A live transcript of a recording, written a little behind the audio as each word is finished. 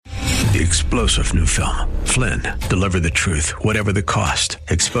The explosive new film, Flynn, deliver the truth, whatever the cost.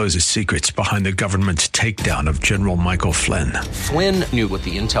 Exposes secrets behind the government's takedown of General Michael Flynn. Flynn knew what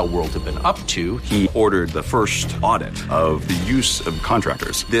the intel world had been up to. He ordered the first audit of the use of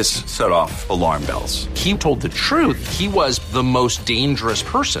contractors. This set off alarm bells. He told the truth. He was the most dangerous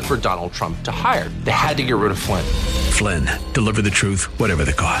person for Donald Trump to hire. They had to get rid of Flynn. Flynn, deliver the truth, whatever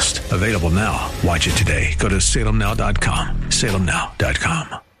the cost. Available now. Watch it today. Go to salemnow.com.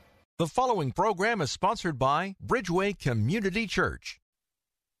 salemnow.com. The following program is sponsored by Bridgeway Community Church.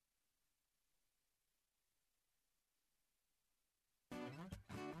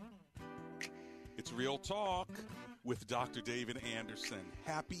 It's Real Talk with Dr. David Anderson.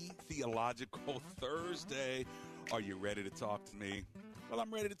 Happy Theological Thursday. Are you ready to talk to me? Well,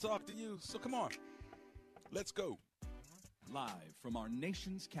 I'm ready to talk to you, so come on. Let's go. Live from our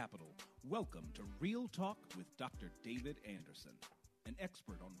nation's capital, welcome to Real Talk with Dr. David Anderson. An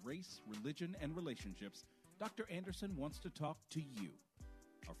expert on race, religion, and relationships, Dr. Anderson wants to talk to you.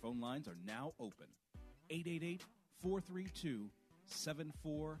 Our phone lines are now open.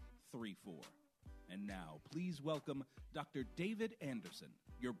 888-432-7434. And now, please welcome Dr. David Anderson,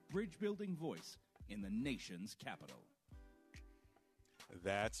 your bridge-building voice in the nation's capital.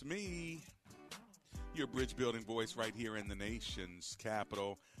 That's me, your bridge-building voice right here in the nation's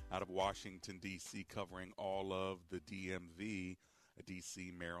capital, out of Washington, D.C., covering all of the DMV,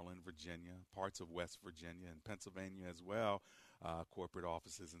 D.C., Maryland, Virginia, parts of West Virginia, and Pennsylvania as well, corporate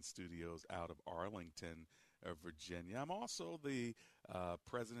offices and studios out of Arlington, Virginia. I'm also the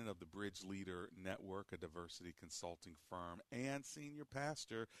president of the Bridge Leader Network, a diversity consulting firm, and senior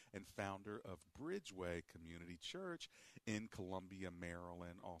pastor and founder of Bridgeway Community Church in Columbia,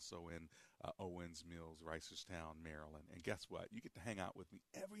 Maryland, also in Owens Mills, Reisterstown, Maryland. And guess what? You get to hang out with me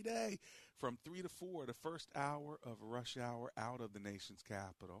every day from 3 to 4, the first hour of rush hour out of the nation's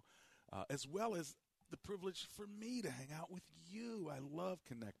capital, as well as the privilege for me to hang out with you. I love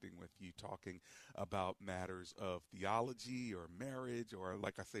connecting with you, talking about matters of theology or marriage, or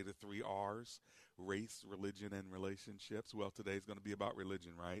like I say, the 3 R's, race, religion, and relationships. Well, today's going to be about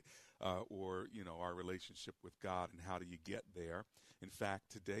religion, right? Or, our relationship with God and how do you get there. In fact,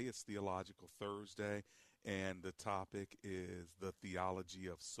 today is Theological Thursday, and the topic is the theology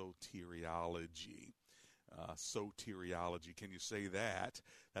of soteriology. Soteriology. Can you say that?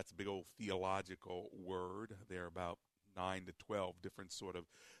 That's a big old theological word. There are about 9 to 12 different sort of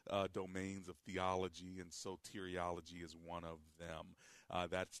domains of theology, and soteriology is one of them.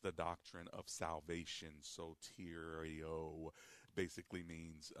 That's the doctrine of salvation. Soterio basically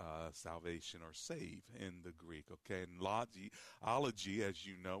means salvation or save in the Greek, okay? And ology, as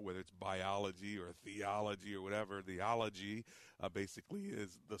you know, whether it's biology or theology or whatever, theology basically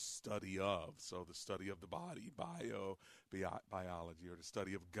is the study of. So the study of the body, biology, or the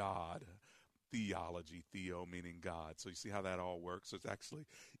study of God. Theology, theo meaning God. So you see how that all works? So it's actually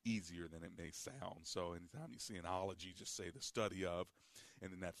easier than it may sound. So anytime you see an ology, just say the study of,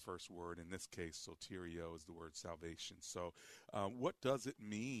 and then that first word, in this case, soterio, is the word salvation. So what does it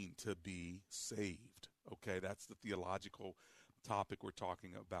mean to be saved? Okay, that's the theological topic we're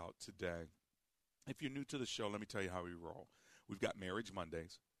talking about today. If you're new to the show, let me tell you how we roll. We've got Marriage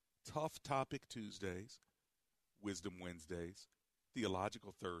Mondays, Tough Topic Tuesdays, Wisdom Wednesdays,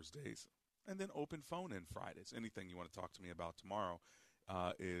 Theological Thursdays, and then open phone-in Fridays. Anything you want to talk to me about tomorrow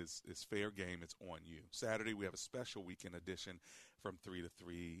is fair game. It's on you. Saturday, we have a special weekend edition from 3 to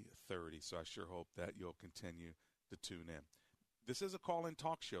 3:30, so I sure hope that you'll continue to tune in. This is a call-in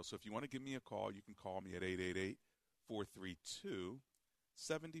talk show, so if you want to give me a call, you can call me at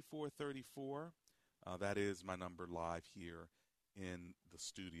 888-432-7434. That is my number live here in the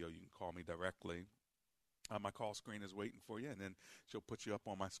studio. You can call me directly. My call screen is waiting for you, and then she'll put you up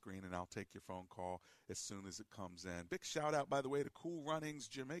on my screen, and I'll take your phone call as soon as it comes in. Big shout-out, by the way, to Cool Runnings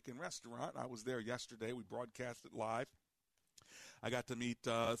Jamaican Restaurant. I was there yesterday. We broadcasted live. I got to meet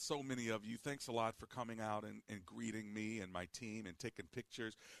so many of you. Thanks a lot for coming out and greeting me and my team and taking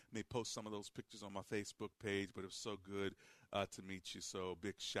pictures. I may post some of those pictures on my Facebook page, but it was so good to meet you. So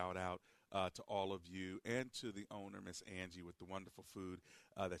big shout-out to all of you, and to the owner, Miss Angie, with the wonderful food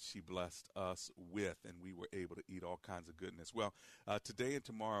that she blessed us with, and we were able to eat all kinds of goodness. Well, today and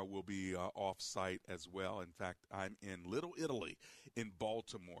tomorrow we'll be off-site as well. In fact, I'm in Little Italy in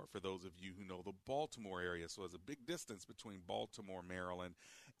Baltimore, for those of you who know the Baltimore area. So there's a big distance between Baltimore, Maryland,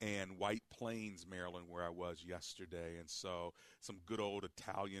 and White Plains, Maryland, where I was yesterday. And so some good old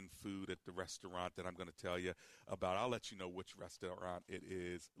Italian food at the restaurant that I'm going to tell you about. I'll let you know which restaurant it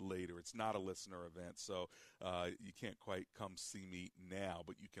is later. It's not a listener event, so you can't quite come see me now,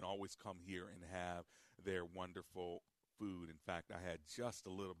 but you can always come here and have their wonderful food. In fact, I had just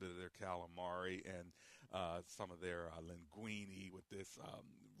a little bit of their calamari and some of their linguine with this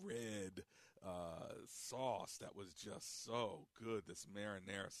red sauce that was just so good, this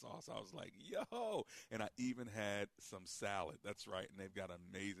marinara sauce. I was like, yo! And I even had some salad. That's right, and they've got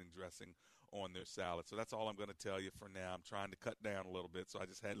amazing dressing on their salad. So that's all I'm going to tell you for now. I'm trying to cut down a little bit, so I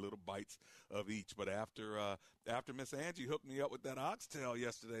just had little bites of each. But after Miss Angie hooked me up with that oxtail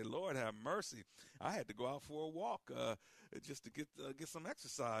yesterday, Lord have mercy, I had to go out for a walk just to get some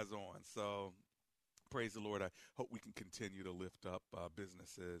exercise on. So praise the Lord. I hope we can continue to lift up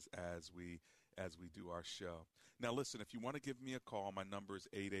businesses as we do our show. Now, listen, if you want to give me a call, my number is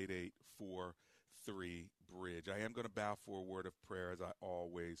 888-43-BRIDGE. I am going to bow for a word of prayer as I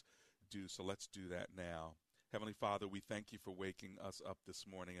always do, so let's do that now. Heavenly Father, we thank you for waking us up this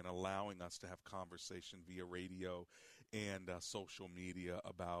morning and allowing us to have conversation via radio and social media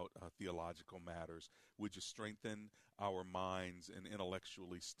about theological matters. Would you strengthen our minds and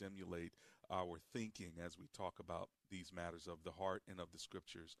intellectually stimulate our thinking as we talk about these matters of the heart and of the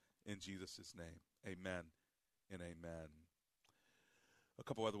scriptures? In Jesus' name, amen and amen. A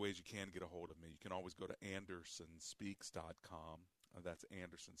couple other ways you can get a hold of me. You can always go to andersonspeaks.com. That's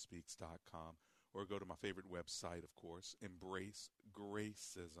andersonspeaks.com. Or go to my favorite website, of course,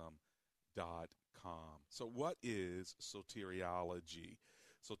 embracegracism.com. So what is soteriology?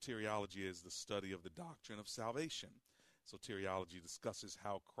 Soteriology is the study of the doctrine of salvation. Soteriology discusses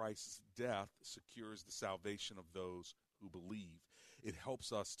how Christ's death secures the salvation of those who believe. It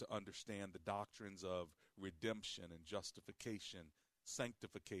helps us to understand the doctrines of redemption and justification,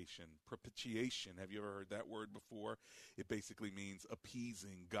 sanctification, propitiation. Have you ever heard that word before? It basically means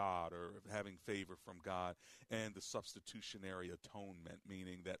appeasing God or having favor from God. And the substitutionary atonement,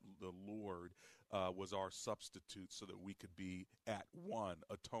 meaning that the Lord was our substitute so that we could be at one,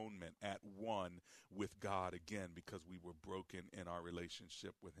 atonement, at one with God again, because we were broken in our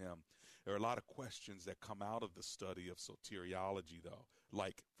relationship with him. There are a lot of questions that come out of the study of soteriology, though.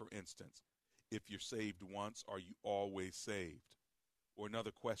 Like, for instance, if you're saved once, are you always saved? Or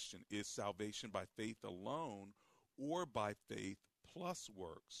another question, is salvation by faith alone or by faith plus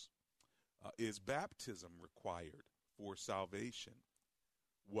works? Is baptism required for salvation?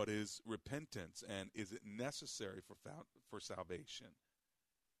 What is repentance, and is it necessary for salvation?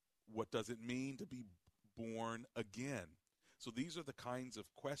 What does it mean to be born again? So these are the kinds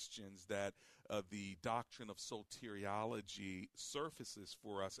of questions that the doctrine of soteriology surfaces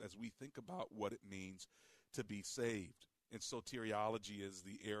for us as we think about what it means to be saved. And soteriology is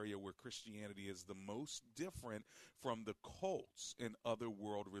the area where Christianity is the most different from the cults and other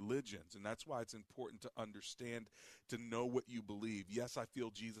world religions. And that's why it's important to understand, to know what you believe. Yes, I feel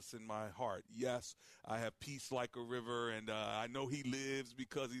Jesus in my heart. Yes, I have peace like a river, and I know he lives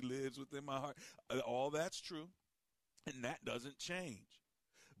because he lives within my heart. All that's true, and that doesn't change.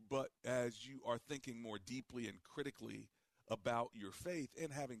 But as you are thinking more deeply and critically about your faith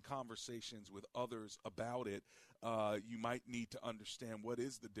and having conversations with others about it, you might need to understand what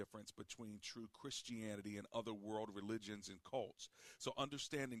is the difference between true Christianity and other world religions and cults. So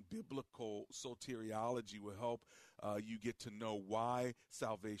understanding biblical soteriology will help you get to know why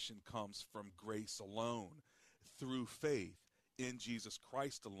salvation comes from grace alone, through faith in Jesus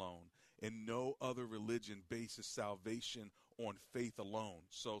Christ alone, and no other religion bases salvation on faith alone.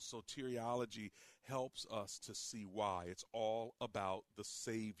 So soteriology helps us to see why. It's all about the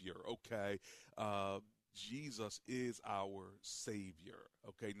Savior, okay? Jesus is our Savior,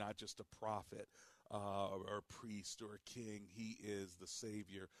 okay? Not just a prophet or a priest or a king. He is the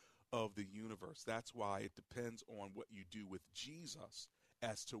Savior of the universe. That's why it depends on what you do with Jesus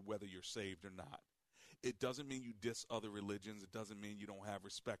as to whether you're saved or not. It doesn't mean you diss other religions. It doesn't mean you don't have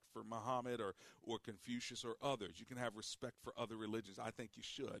respect for Muhammad or Confucius or others. You can have respect for other religions. I think you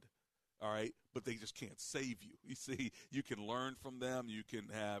should, all right? But they just can't save you. You see, you can learn from them. You can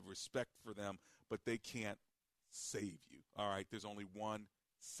have respect for them, but they can't save you, all right? There's only one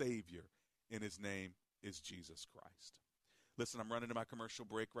Savior, and his name is Jesus Christ. Listen, I'm running to my commercial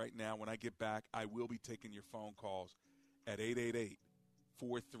break right now. When I get back, I will be taking your phone calls at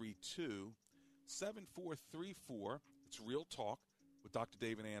 888-432-7434. It's Real Talk with Dr.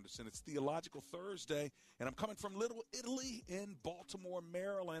 David Anderson. It's Theological Thursday, and I'm coming from Little Italy in Baltimore,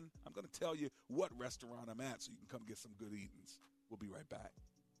 Maryland. I'm going to tell you what restaurant I'm at so you can come get some good eatings. We'll be right back.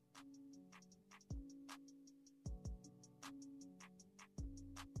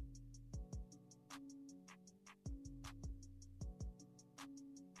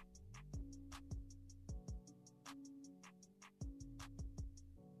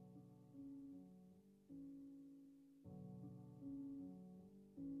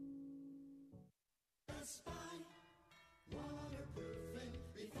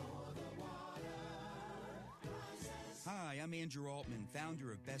 I'm Andrew Altman,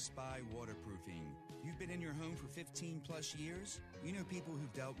 founder of Best Buy Waterproofing. You've been in your home for 15 plus years. You know people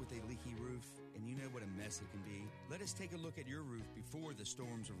who've dealt with a leaky roof, and you know what a mess it can be. Let us take a look at your roof before the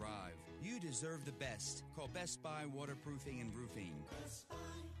storms arrive. You deserve the best. Call Best Buy Waterproofing and Roofing. Best Buy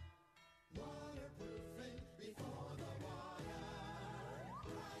Waterproofing before the water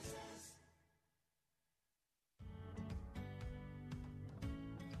rises.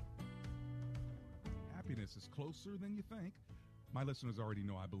 Happiness is closer than you think. My listeners already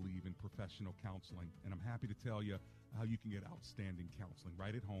know I believe in professional counseling, and I'm happy to tell you how you can get outstanding counseling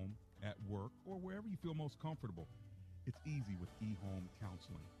right at home, at work, or wherever you feel most comfortable. It's easy with eHome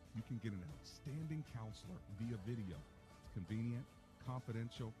Counseling. You can get an outstanding counselor via video. It's convenient,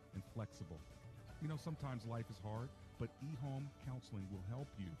 confidential, and flexible. You know, sometimes life is hard, but eHome Counseling will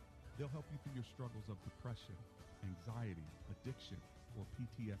help you. They'll help you through your struggles of depression, anxiety, addiction, or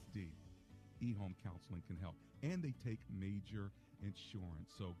PTSD. eHome Counseling can help, and they take major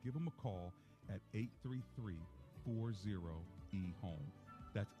insurance. So give them a call at 833-40-EHOME.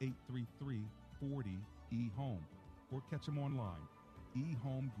 That's 833-40-EHOME. Or catch them online,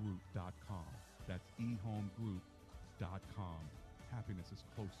 ehomegroup.com. That's ehomegroup.com. Happiness is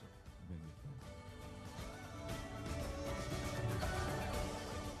closer than you think.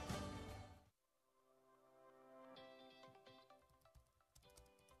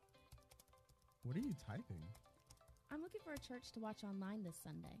 What are you typing? I'm looking for a church to watch online this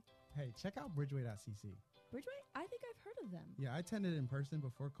Sunday. Hey, check out Bridgeway.cc. Bridgeway? I think I've heard of them. Yeah, I attended in person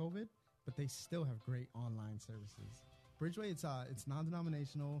before COVID, but they still have great online services. Bridgeway, it's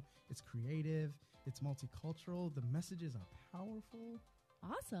non-denominational, it's creative, it's multicultural, the messages are powerful.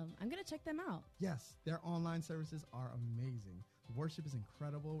 Awesome. I'm going to check them out. Yes, their online services are amazing. The worship is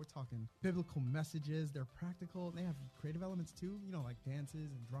incredible. We're talking biblical messages. They're practical. They have creative elements too, you know, like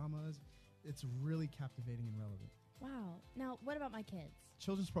dances and dramas. It's really captivating and relevant. Wow. Now, what about my kids?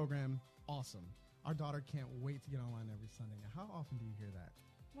 Children's program, awesome. Our daughter can't wait to get online every Sunday. Now, how often do you hear that?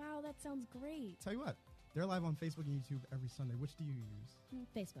 Wow, that sounds great. Tell you what, they're live on Facebook and YouTube every Sunday. Which do you use?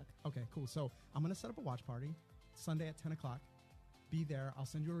 Facebook. Okay, cool. So I'm going to set up a watch party Sunday at 10 o'clock. Be there. I'll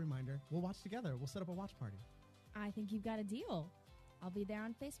send you a reminder. We'll watch together. We'll set up a watch party. I think you've got a deal. I'll be there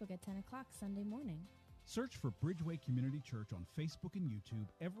on Facebook at 10 o'clock Sunday morning. Search for Bridgeway Community Church on Facebook and YouTube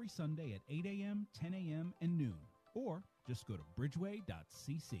every Sunday at 8 a.m., 10 a.m., and noon. Or just go to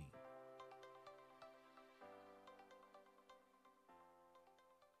bridgeway.cc.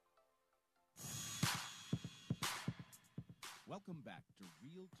 Welcome back to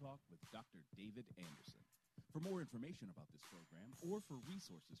Real Talk with Dr. David Anderson. For more information about this program or for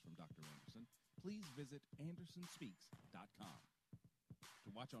resources from Dr. Anderson, please visit andersonspeaks.com. To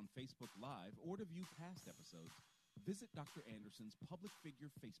watch on Facebook Live or to view past episodes, visit Dr. Anderson's public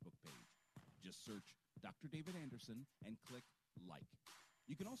figure Facebook page. Just search Dr. David Anderson and click like.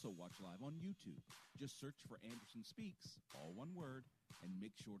 You can also watch live on YouTube. Just search for Anderson Speaks, all one word, and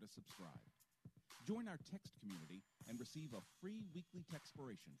make sure to subscribe. Join our text community and receive a free weekly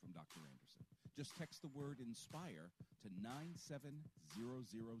textpiration from Dr. Anderson. Just text the word INSPIRE to 97000.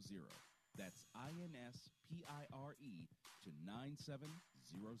 That's INSPIRE to 97000.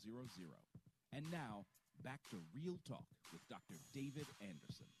 And now, back to Real Talk with Dr. David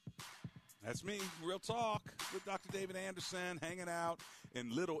Anderson. That's me, Real Talk with Dr. David Anderson, hanging out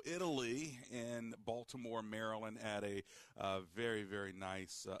in Little Italy in Baltimore, Maryland, at a very, very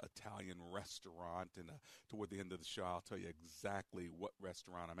nice Italian restaurant. And toward the end of the show, I'll tell you exactly what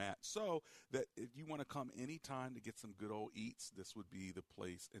restaurant I'm at. So that if you want to come anytime to get some good old eats, this would be the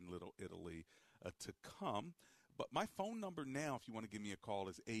place in Little Italy to come. But my phone number now, if you want to give me a call,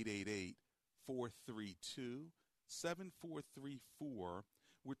 is 888-432-7434.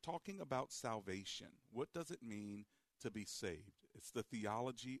 We're talking about salvation. What does it mean to be saved? It's the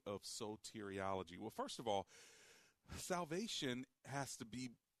theology of soteriology. Well, first of all, salvation has to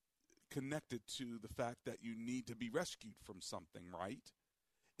be connected to the fact that you need to be rescued from something, right?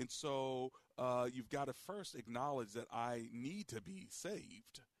 And so you've got to first acknowledge that I need to be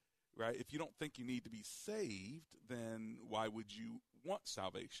saved, right? If you don't think you need to be saved, then why would you want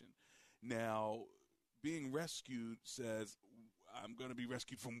salvation? Now, being rescued says, I'm going to be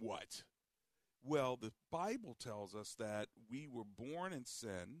rescued from what? Well, the Bible tells us that we were born in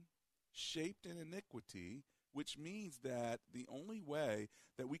sin, shaped in iniquity, which means that the only way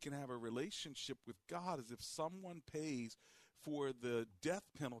that we can have a relationship with God is if someone pays for the death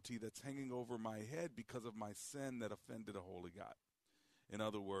penalty that's hanging over my head because of my sin that offended a holy God. In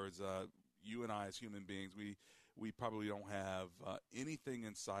other words, you and I as human beings, we probably don't have anything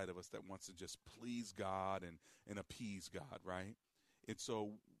inside of us that wants to just please God and appease God, right? And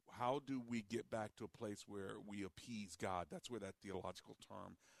so how do we get back to a place where we appease God? That's where that theological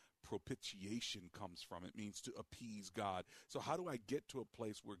term propitiation comes from. It means to appease God. So how do I get to a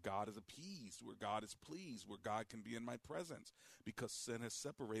place where God is appeased, where God is pleased, where God can be in my presence? Because sin has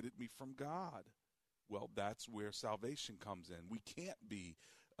separated me from God. Well, that's where salvation comes in. We can't be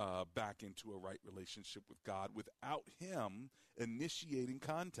back into a right relationship with God without him initiating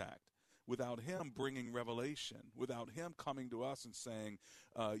contact, without him bringing revelation, without him coming to us and saying,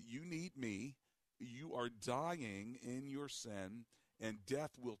 you need me, you are dying in your sin, and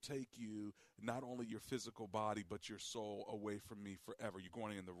death will take you, not only your physical body, but your soul away from me forever. You're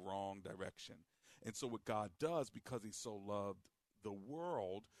going in the wrong direction. And so what God does, because he so loved the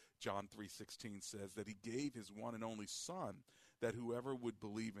world, John 3:16 says that he gave his one and only son, that whoever would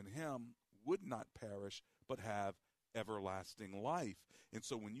believe in him would not perish, but have everlasting life. And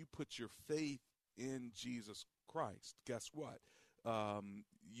so when you put your faith in Jesus Christ, guess what?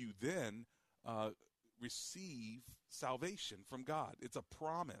 You then receive salvation from God. It's a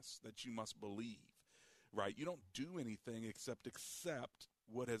promise that you must believe, right? You don't do anything except accept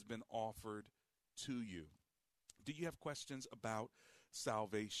what has been offered to you. Do you have questions about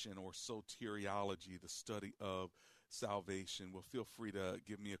salvation or soteriology, the study of salvation? Well, feel free to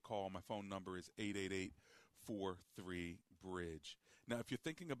give me a call. My phone number is 888-43-BRIDGE. Now, if you're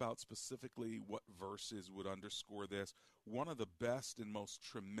thinking about specifically what verses would underscore this, one of the best and most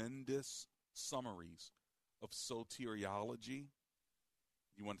tremendous summaries of soteriology,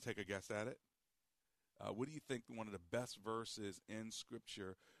 you want to take a guess at it? What do you think one of the best verses in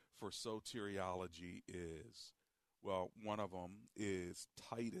Scripture for soteriology is? Well, one of them is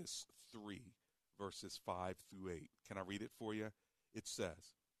Titus 3, verses 5 through 8. Can I read it for you? It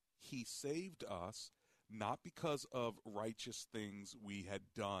says, he saved us not because of righteous things we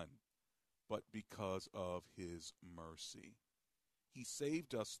had done, but because of his mercy. He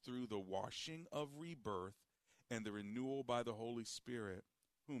saved us through the washing of rebirth and the renewal by the Holy Spirit,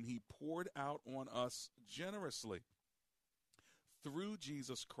 whom he poured out on us generously through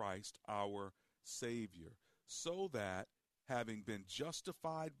Jesus Christ, our Savior, so that, having been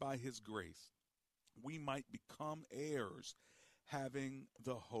justified by his grace, we might become heirs, having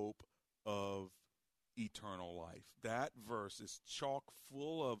the hope of eternal life. That verse is chock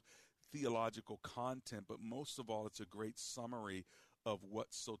full of theological content, but most of all, it's a great summary of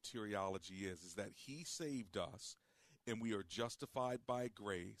what soteriology is that he saved us, and we are justified by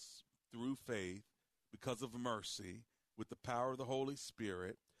grace through faith because of mercy with the power of the Holy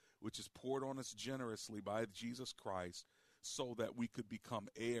Spirit, which is poured on us generously by Jesus Christ, so that we could become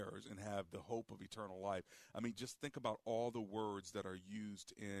heirs and have the hope of eternal life. I mean, just think about all the words that are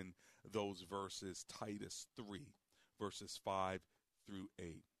used in those verses, Titus 3, verses 5 through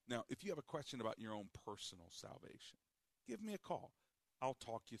 8. Now, if you have a question about your own personal salvation, give me a call. I'll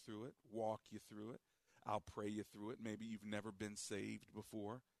talk you through it, walk you through it. I'll pray you through it. Maybe you've never been saved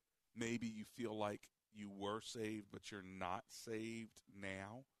before. Maybe you feel like you were saved, but you're not saved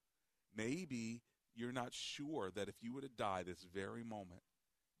now. Maybe you're not sure that if you were to die this very moment,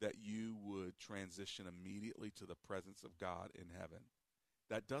 that you would transition immediately to the presence of God in heaven.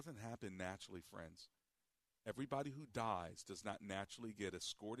 That doesn't happen naturally, friends. Everybody who dies does not naturally get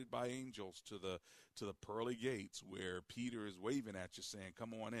escorted by angels to the pearly gates where Peter is waving at you saying,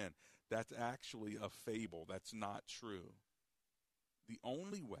 come on in. That's actually a fable. That's not true. The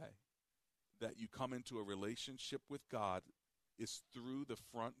only way that you come into a relationship with God is through the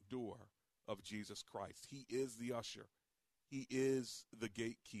front door of Jesus Christ. He is the usher. He is the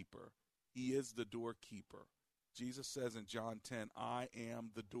gatekeeper. He is the doorkeeper. Jesus says in John 10, I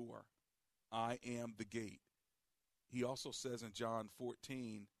am the door. I am the gate. He also says in John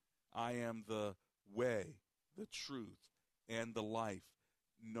 14, I am the way, the truth, and the life.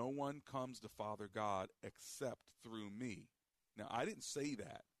 No one comes to Father God except through me. Now, I didn't say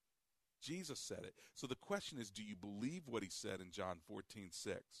that. Jesus said it. So the question is, do you believe what he said in John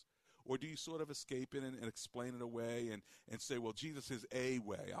 14:6? Or do you sort of escape it and explain it away and say, well, Jesus is a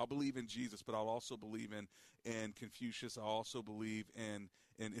way. I'll believe in Jesus, but I'll also believe in Confucius. I'll also believe in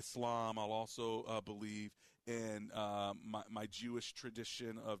Islam. I'll also believe in my Jewish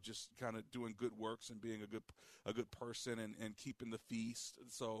tradition of just kind of doing good works and being a good person and keeping the feast.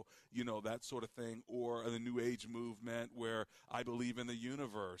 So, that sort of thing. Or the New Age movement where I believe in the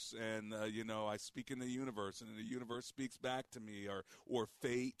universe and, I speak in the universe and the universe speaks back to me or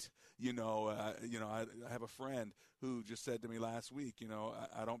fate. I have a friend who just said to me last week,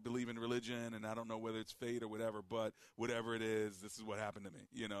 I don't believe in religion and I don't know whether it's fate or whatever, but whatever it is, this is what happened to me.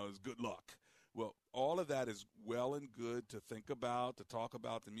 It's good luck. Well, all of that is well and good to think about, to talk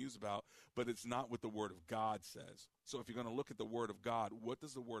about, to muse about, but it's not what the Word of God says. So if you're going to look at the Word of God, what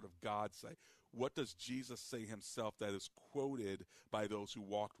does the Word of God say? What does Jesus say himself that is quoted by those who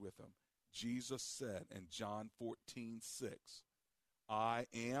walked with him? Jesus said in John 14:6, I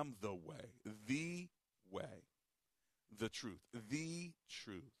am the way, the truth,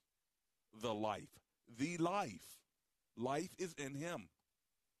 the life, the life. Life is in him.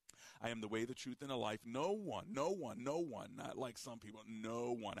 I am the way, the truth, and the life. No one, not like some people,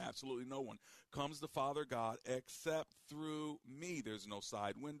 no one, absolutely no one, comes to Father God except through me. There's no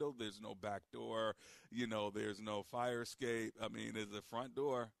side window. There's no back door. There's no fire escape. There's a front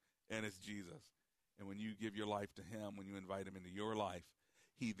door, and it's Jesus. And when you give your life to him, when you invite him into your life,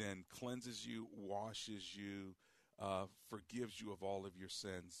 he then cleanses you, washes you, forgives you of all of your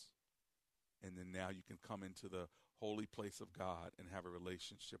sins. And then now you can come into the holy place of God and have a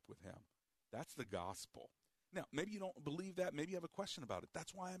relationship with him. That's the gospel. Now, maybe you don't believe that. Maybe you have a question about it.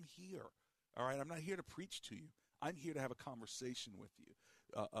 That's why I'm here. All right, I'm not here to preach to you. I'm here to have a conversation with you,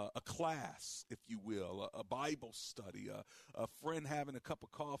 a class, if you will, a Bible study, a friend having a cup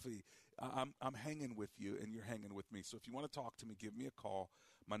of coffee. I'm hanging with you, and you're hanging with me. So if you want to talk to me, give me a call.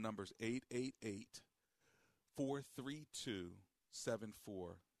 My number is 888-432-7434.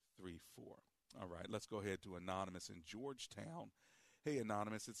 All right, let's go ahead to Anonymous in Georgetown. Hey,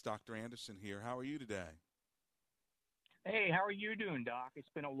 Anonymous, it's Dr. Anderson here. How are you today? Hey, how are you doing, Doc? It's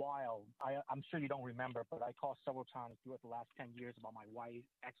been a while. I'm sure you don't remember, but I called several times throughout the last 10 years about my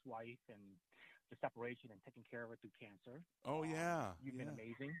ex-wife, and the separation and taking care of her through cancer. Oh, yeah. You've been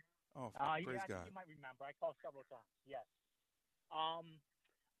amazing. Oh, praise God. You might remember. I called several times, yes.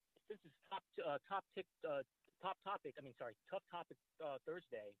 Since it's Tough Topic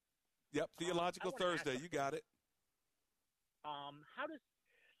Thursday. Yep, Theological Thursday. You got it. How does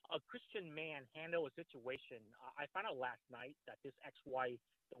a Christian man handle a situation? I found out last night that this ex-wife,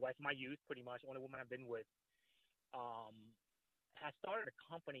 the wife of my youth, pretty much, only woman I've been with, has started a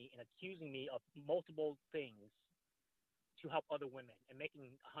company and accusing me of multiple things to help other women and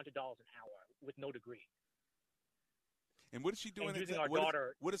making $100 an hour with no degree. And what is she doing? Using our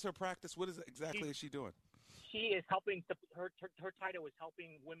daughter. What is her practice? What is she doing? She is helping. Her title is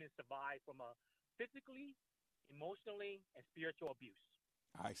helping women survive from a physically, emotionally, and spiritual abuse.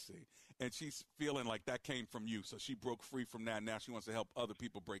 I see. And she's feeling like that came from you, so she broke free from that. Now she wants to help other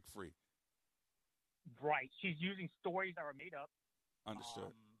people break free. Right. She's using stories that are made up.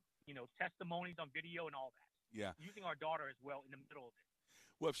 Understood. Testimonies on video and all that. Yeah. Using our daughter as well in the middle of it.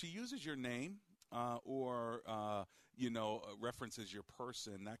 Well, if she uses your name or references your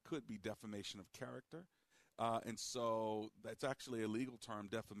person, that could be defamation of character. And so that's actually a legal term,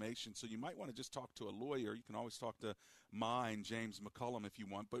 defamation. So you might want to just talk to a lawyer. You can always talk to mine, James McCullum, if you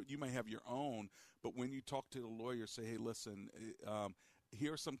want, but you may have your own. But when you talk to the lawyer, say, hey, listen,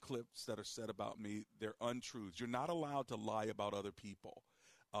 here are some clips that are said about me. They're untruths. You're not allowed to lie about other people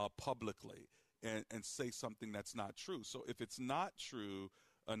publicly and say something that's not true. So if it's not true,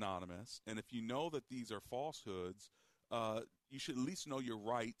 Anonymous, and if you know that these are falsehoods, you should at least know your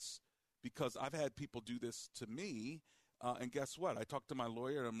rights. Because I've had people do this to me, and guess what? I talked to my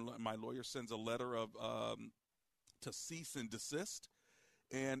lawyer, and my lawyer sends a letter of to cease and desist.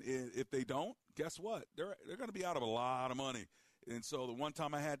 And if they don't, guess what? They're going to be out of a lot of money. And so the one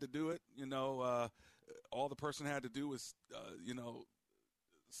time I had to do it, all the person had to do was,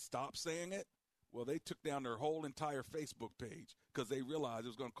 stop saying it. Well, they took down their whole entire Facebook page because they realized it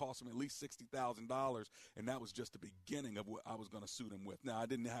was going to cost them at least $60,000, and that was just the beginning of what I was going to sue them with. Now, I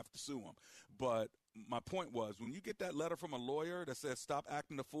didn't have to sue them, but my point was when you get that letter from a lawyer that says stop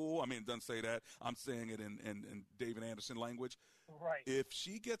acting a fool, it doesn't say that. I'm saying it in David Anderson language. Right. If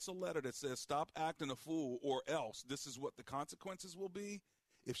she gets a letter that says stop acting a fool or else this is what the consequences will be,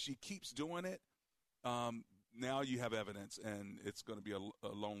 if she keeps doing it, now you have evidence, and it's going to be a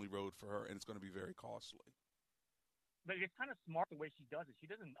lonely road for her, and it's going to be very costly. But it's kind of smart the way she does it. She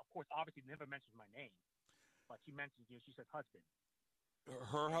doesn't, of course, obviously never mentions my name, but she mentions, she says husband.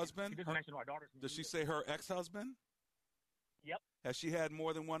 Her husband? She doesn't mention our daughter's name. Does she say her ex-husband? Yep. Has she had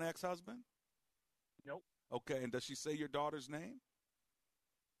more than one ex-husband? Nope. Okay, and does she say your daughter's name?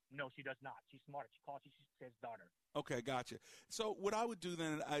 No, she does not. She's smart. She says daughter. Okay, gotcha. So what I would do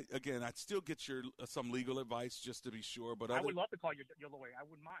then, I'd still get your some legal advice just to be sure. But I would love to call your lawyer. I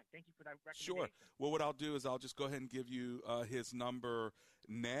wouldn't mind. Thank you for that recommendation. Sure. Well, what I'll do is I'll just go ahead and give you his number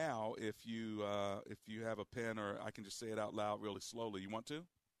now. If you have a pen, or I can just say it out loud really slowly. You want to?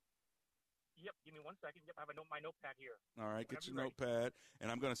 Yep. Give me 1 second. Yep. I have my notepad here. All right. Get your notepad, and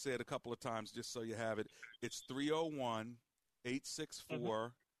I'm going to say it a couple of times just so you have it. It's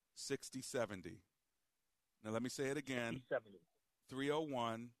 301-864. 6070. Now, let me say it again.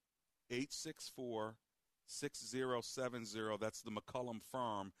 301-864-6070. That's the McCullum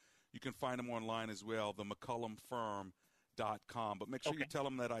Firm. You can find them online as well, themccullumfirm.com. But make sure you tell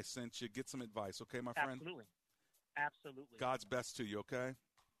them that I sent you. Get some advice, okay, my friend? Absolutely. God's best to you, okay?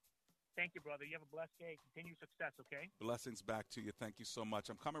 Thank you, brother. You have a blessed day. Continue success, okay? Blessings back to you. Thank you so much.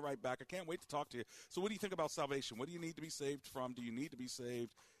 I'm coming right back. I can't wait to talk to you. So what do you think about salvation? What do you need to be saved from? Do you need to be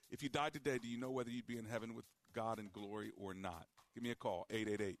saved? If you died today, do you know whether you'd be in heaven with God in glory or not? Give me a call,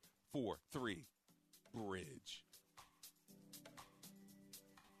 888-43-BRIDGE.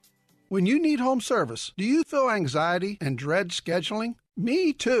 When you need home service, do you feel anxiety and dread scheduling?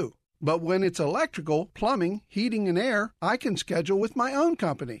 Me too. But when it's electrical, plumbing, heating, and air, I can schedule with my own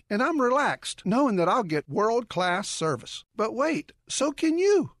company, and I'm relaxed knowing that I'll get world-class service. But wait, so can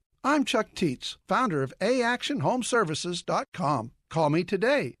you. I'm Chuck Tietz, founder of AActionHomeservices.com. Call me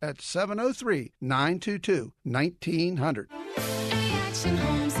today at 703-922-1900.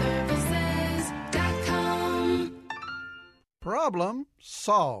 AActionHomeservices.com. Problem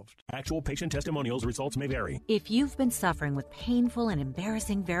solved. Actual patient testimonials results may vary. If you've been suffering with painful and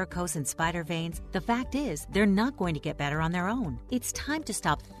embarrassing varicose and spider veins, the fact is they're not going to get better on their own. It's time to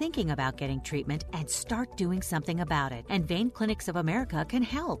stop thinking about getting treatment and start doing something about it. And Vein Clinics of America can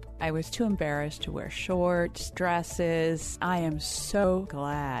help. I was too embarrassed to wear shorts, dresses. I am so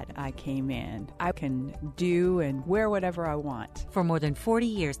glad I came in. I can do and wear whatever I want. For more than 40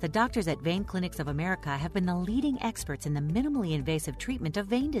 years, the doctors at Vein Clinics of America have been the leading experts in the minimally invasive treatment of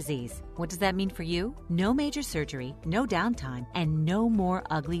vein disease. What does that mean for you? No major surgery, no downtime, and no more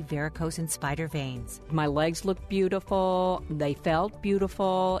ugly varicose and spider veins. My legs looked beautiful, they felt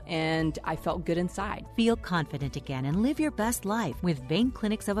beautiful, and I felt good inside. Feel confident again and live your best life with Vein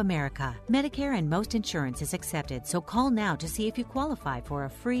Clinics of America. Medicare and most insurance is accepted, so call now to see if you qualify for a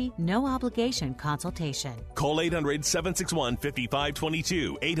free, no-obligation consultation. Call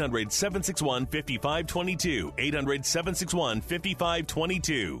 800-761-5522, 800-761-5522,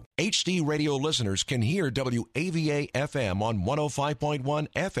 800-761-5522. HD radio listeners can hear WAVA FM on 105.1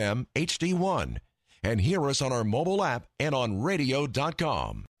 FM HD1 and hear us on our mobile app and on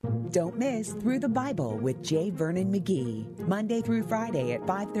radio.com. Don't miss Through the Bible with J. Vernon McGee, Monday through Friday at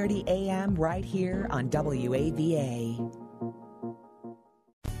 5:30 a.m. right here on WAVA.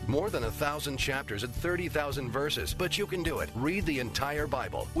 More than 1,000 chapters and 30,000 verses, but you can do it. Read the entire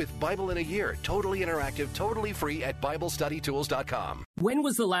Bible with Bible in a Year, totally interactive, totally free at BibleStudyTools.com. When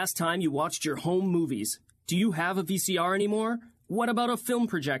was the last time you watched your home movies? Do you have a VCR anymore? What about a film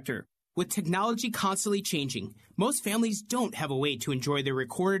projector? With technology constantly changing, most families don't have a way to enjoy their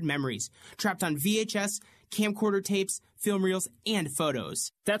recorded memories, trapped on VHS, camcorder tapes, film reels, and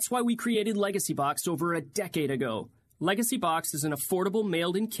photos. That's why we created Legacy Box over a decade ago. Legacy Box is an affordable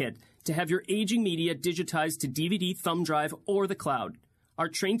mailed-in kit to have your aging media digitized to DVD, thumb drive, or the cloud. Our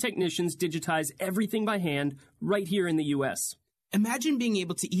trained technicians digitize everything by hand right here in the U.S. Imagine being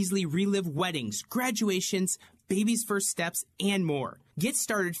able to easily relive weddings, graduations, baby's first steps, and more. Get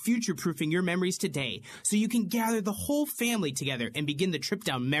started future-proofing your memories today so you can gather the whole family together and begin the trip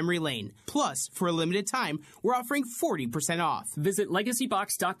down memory lane. Plus, for a limited time, we're offering 40% off. Visit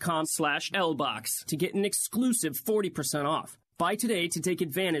legacybox.com/lbox to get an exclusive 40% off. Buy today to take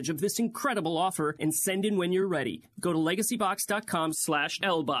advantage of this incredible offer and send in when you're ready. Go to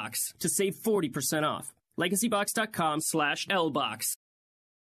legacybox.com/lbox to save 40% off. legacybox.com/lbox.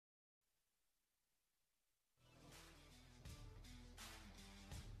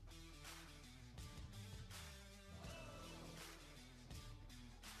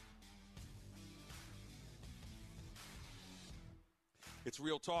 It's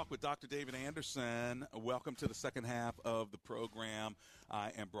Real Talk with Dr. David Anderson. Welcome to the second half of the program.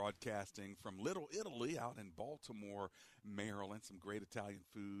 I am broadcasting from Little Italy out in Baltimore, Maryland. Some great Italian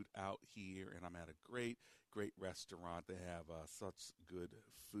food out here, and I'm at a great restaurant. They have such good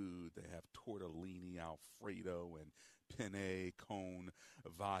food. They have tortellini Alfredo and penne cone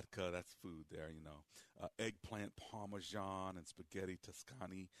vodka. That's food there, you know. Eggplant parmesan and spaghetti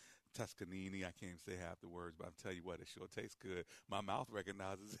Toscanini. I can't say half the words, but I'll tell you what, it sure tastes good. My mouth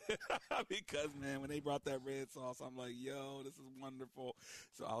recognizes it because, man, when they brought that red sauce, I'm like, yo, this is wonderful.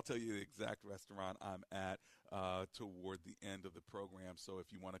 So I'll tell you the exact restaurant I'm at toward the end of the program. So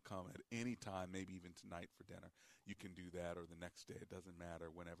if you want to come at any time, maybe even tonight for dinner, you can do that, or the next day. It doesn't matter,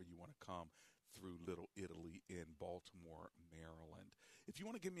 whenever you want to come through Little Italy in Baltimore, Maryland. If you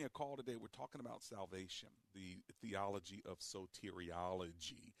want to give me a call today, we're talking about salvation, the theology of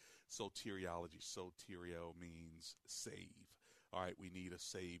soteriology. Soteriology, soterio means save. all right, we need a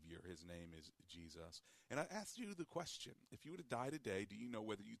Savior. His name is Jesus. And I asked you the question, if you were to die today, do you know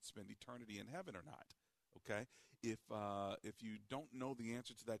whether you'd spend eternity in heaven or not? Okay? If you don't know the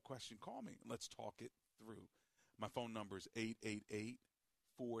answer to that question, call me. Let's talk it through. My phone number is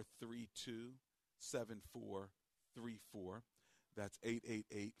 888-432-7434. That's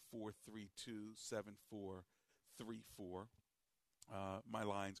 888-432-7434. My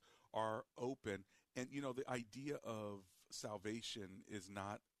lines are open. And, you know, the idea of salvation is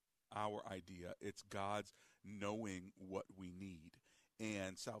not our idea. It's God's knowing what we need.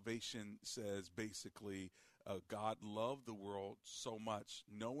 And salvation says basically God loved the world so much,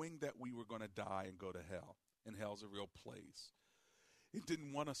 knowing that we were going to die and go to hell. And hell's a real place. It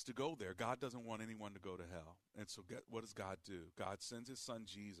didn't want us to go there. God doesn't want anyone to go to hell. And so what does God do? God sends his son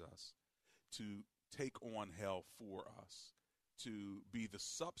Jesus to take on hell for us, to be the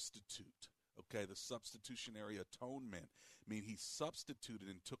substitute, okay, the substitutionary atonement. I mean, he substituted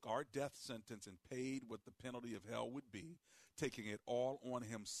and took our death sentence and paid what the penalty of hell would be, taking it all on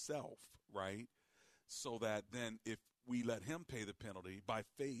himself, right? So that then if we let him pay the penalty, by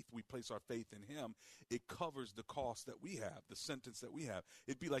faith, we place our faith in him, it covers the cost that we have, the sentence that we have.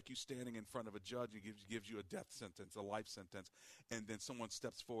 It'd be like you standing in front of a judge and gives you a death sentence, a life sentence, and then someone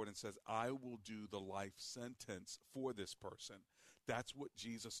steps forward and says, I will do the life sentence for this person. That's what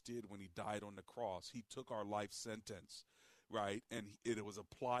Jesus did when he died on the cross. He took our life sentence, right, and it was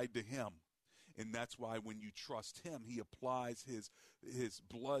applied to him. And that's why when you trust him, he applies his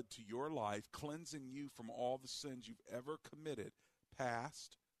blood to your life, cleansing you from all the sins you've ever committed,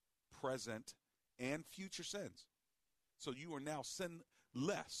 past, present, and future sins. So you are now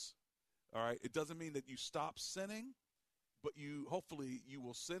sinless, all right? It doesn't mean that you stop sinning, but hopefully you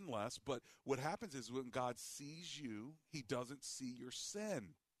will sin less. But what happens is when God sees you, he doesn't see your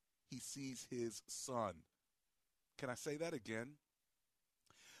sin. He sees his son. Can I say that again?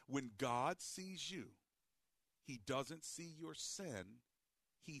 When God sees you, he doesn't see your sin.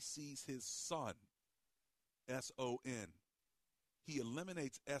 He sees his son, S-O-N. He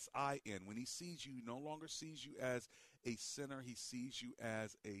eliminates S-I-N. When he sees you, he no longer sees you as a sinner. He sees you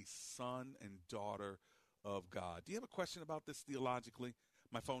as a son and daughter of God. Do you have a question about this theologically?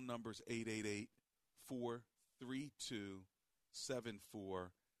 My phone number is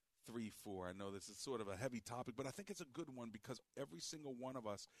 888-432-7434. I know this is sort of a heavy topic, but I think it's a good one because every single one of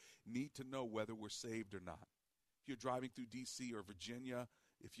us need to know whether we're saved or not. If you're driving through D.C. or Virginia,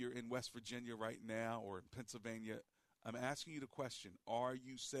 if you're in West Virginia right now or in Pennsylvania, I'm asking you the question, are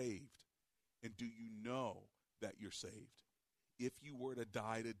you saved? And do you know that you're saved? If you were to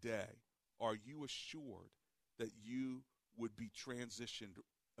die today, are you assured that you would be transitioned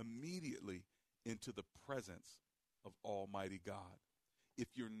immediately into the presence of Almighty God?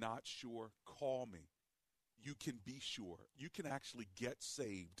 If you're not sure, call me. You can be sure. You can actually get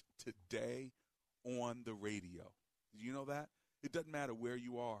saved today on the radio. Do you know that? It doesn't matter where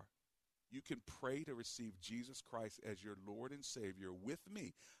you are. You can pray to receive Jesus Christ as your Lord and Savior. With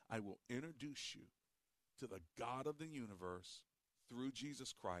me, I will introduce you to the God of the universe through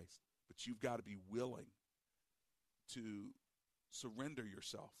Jesus Christ. But you've got to be willing to surrender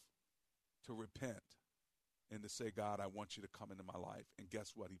yourself, to repent, and to say, God, I want you to come into my life. And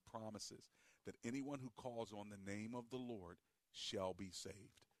guess what? He promises that anyone who calls on the name of the Lord shall be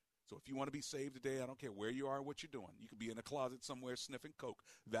saved. So if you want to be saved today, I don't care where you are or what you're doing. You could be in a closet somewhere sniffing coke.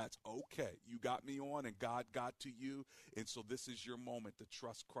 That's okay. You got me on and God got to you. And so this is your moment to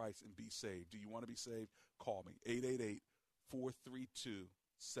trust Christ and be saved. Do you want to be saved? Call me. 888-432-7434.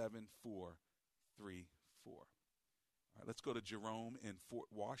 All right, let's go to Jerome in Fort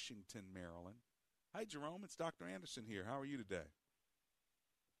Washington, Maryland. Hi, Jerome. It's Dr. Anderson here. How are you today?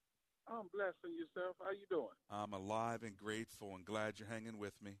 I'm blessed. And yourself? How you doing? I'm alive and grateful and glad you're hanging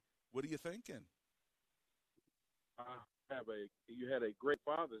with me. What are you thinking? You had a great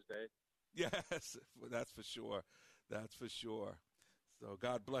Father's Day. Yes, that's for sure. That's for sure. So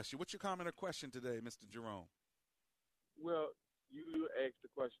God bless you. What's your comment or question today, Mr. Jerome? Well, you asked the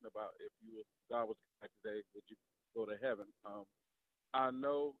question about if God was back today, would you go to heaven? I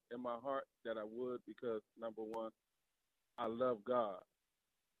know in my heart that I would because, number one, I love God.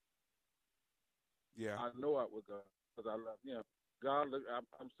 Yeah. I know I would go because I love him.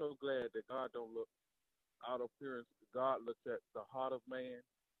 I'm so glad that God don't look out of appearance. God looks at the heart of man,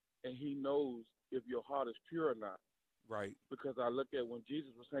 and he knows if your heart is pure or not. Right. Because I look at when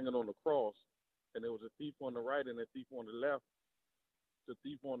Jesus was hanging on the cross, and there was a thief on the right and a thief on the left. The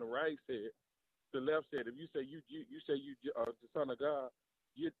thief on the right said, the left said, if you say you are the Son of God,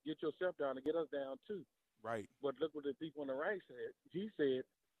 get yourself down and get us down too. Right. But look what the thief on the right said. He said,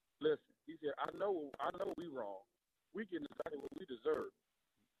 listen, he said, I know we wrong. we get exactly what we deserve.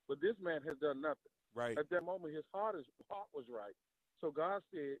 But this man has done nothing. Right. At that moment, his heart was right. So Jesus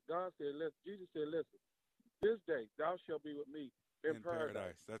said, listen, this day thou shalt be with me in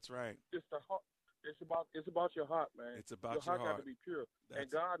paradise. That's right. It's the heart. It's about your heart, man. It's about your your heart. Got to be pure, and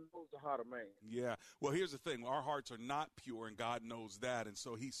God knows the heart of man. Yeah. Well, here's the thing: our hearts are not pure, and God knows that, and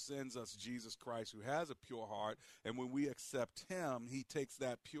so He sends us Jesus Christ, who has a pure heart. And when we accept Him, He takes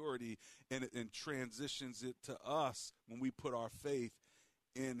that purity and transitions it to us when we put our faith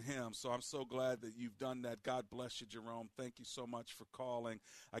in Him. So I'm so glad that you've done that. God bless you, Jerome. Thank you so much for calling.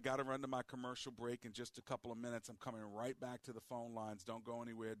 I got to run to my commercial break in just a couple of minutes. I'm coming right back to the phone lines. Don't go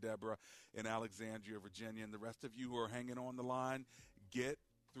anywhere, Deborah in Alexandria, Virginia. And the rest of you who are hanging on the line, get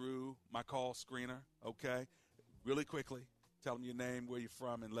through my call screener, okay? Really quickly. Tell them your name, where you're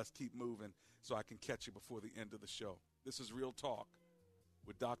from, and let's keep moving so I can catch you before the end of the show. This is Real Talk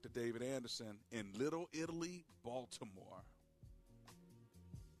with Dr. David Anderson in Little Italy, Baltimore.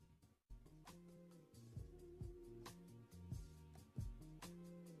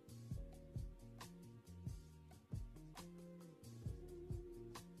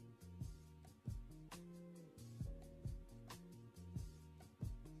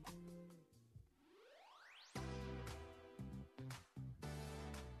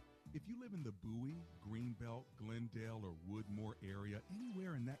 If you live in the Bowie, Greenbelt, Glendale, or Woodmore area,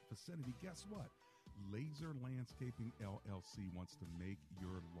 anywhere in that vicinity, guess what? Laser Landscaping LLC wants to make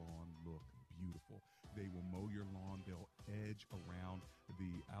your lawn look beautiful. They will mow your lawn. They'll edge around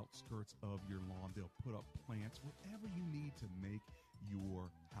the outskirts of your lawn. They'll put up plants, whatever you need to make your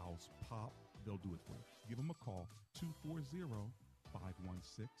house pop. They'll do it for you. Give them a call,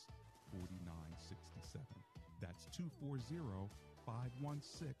 240-516-4967. That's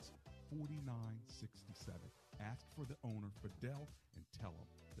 240-516-4967. Ask for the owner, Fidel, and tell him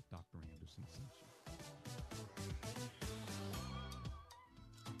that Dr. Anderson sent you.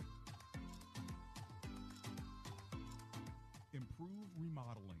 Improve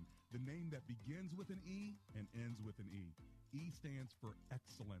Remodeling, the name that begins with an E and ends with an E. E stands for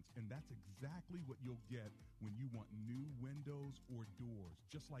excellence, and that's exactly what you'll get when you want new windows or doors.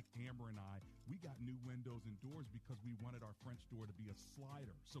 Just like Amber and I, we got new windows and doors because we wanted our French door to be a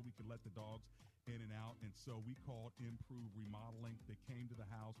slider so we could let the dogs in and out, and so we called Improve Remodeling. They came to the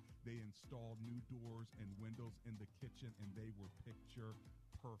house, they installed new doors and windows in the kitchen, and they were picture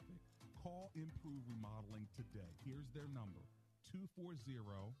perfect. Call Improve Remodeling today. Here's their number,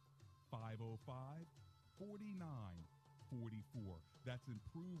 240-505-4944. That's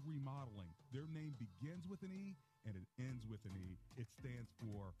Improve Remodeling. Their name begins with an E and it ends with an E. It stands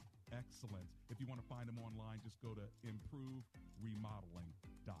for excellence. If you want to find them online, just go to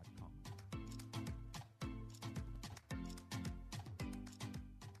improveremodeling.com.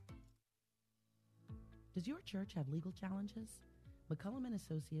 Does your church have legal challenges? McCullum &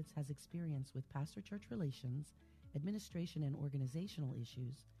 Associates has experience with pastor-church relations, administration and organizational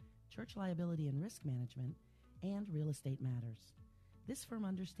issues, church liability and risk management, and real estate matters. This firm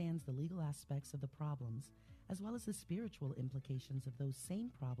understands the legal aspects of the problems as well as the spiritual implications of those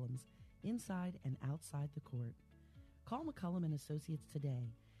same problems inside and outside the court. Call McCullum & Associates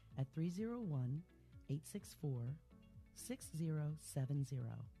today at 301-864-6070.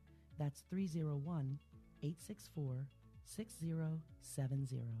 That's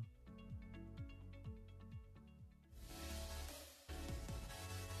 301-864-6070.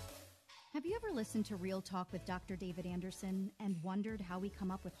 Have you ever listened to Real Talk with Dr. David Anderson and wondered how we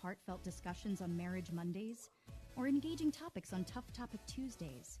come up with heartfelt discussions on Marriage Mondays or engaging topics on Tough Topic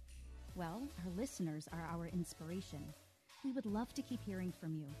Tuesdays? Well, our listeners are our inspiration. We would love to keep hearing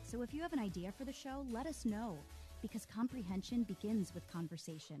from you, so if you have an idea for the show, let us know, because comprehension begins with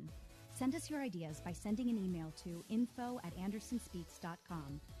conversation. Send us your ideas by sending an email to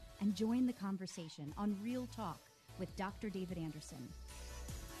info@andersonspeaks.com and join the conversation on Real Talk with Dr. David Anderson.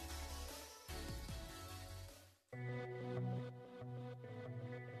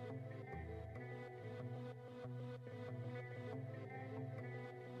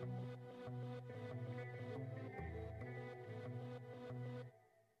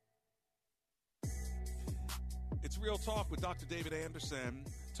 It's Real Talk with Dr. David Anderson.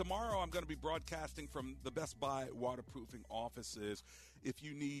 Tomorrow I'm going to be broadcasting from the Best Buy waterproofing offices. If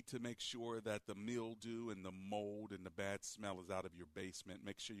you need to make sure that the mildew and the mold and the bad smell is out of your basement,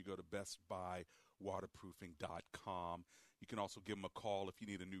 make sure you go to bestbuywaterproofing.com. You can also give them a call if you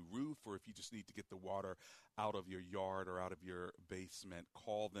need a new roof or if you just need to get the water out of your yard or out of your basement.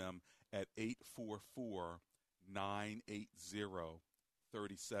 Call them at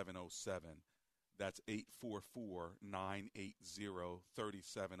 844-980-3707. That's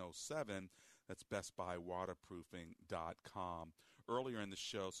 844-980-3707. That's bestbuywaterproofing.com. Earlier in the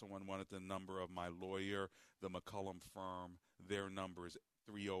show, someone wanted the number of my lawyer, the McCullum firm. Their number is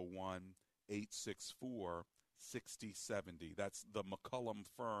 301-864-6070. That's the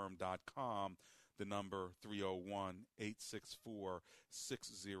McCullumFirm.com. The number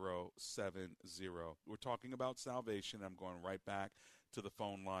 301-864-6070. We're talking about salvation. I'm going right back to the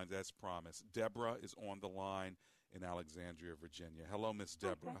phone lines as promised. Deborah is on the line in Alexandria, Virginia. Hello, Miss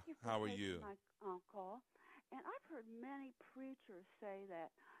Deborah. Thank you for How are taking you? My call. And I've heard many preachers say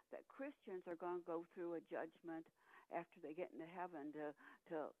that Christians are going to go through a judgment after they get into heaven to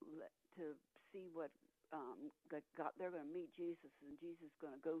see what God, they're going to meet Jesus, and Jesus is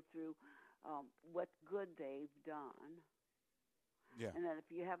going to go through what good they've done. Yeah. And that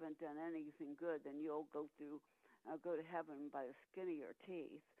if you haven't done anything good, then you'll go to heaven by the skin of your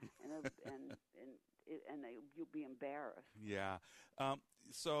teeth, and you'll be embarrassed. Yeah.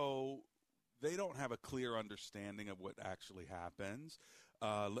 So they don't have a clear understanding of what actually happens,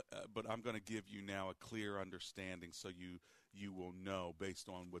 but I'm going to give you now a clear understanding so you will know based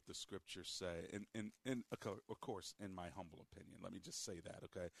on what the scriptures say. And of course, in my humble opinion, let me just say that,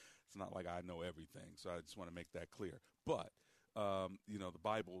 okay? It's not like I know everything, so I just want to make that clear. But, the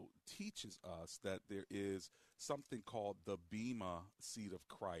Bible teaches us that there is something called the Bema seat of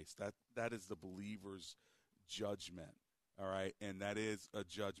Christ. That is the believer's judgment, all right? And that is a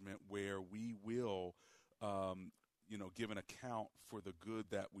judgment where we will give an account for the good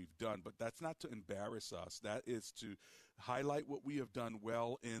that we've done. But that's not to embarrass us. That is to highlight what we have done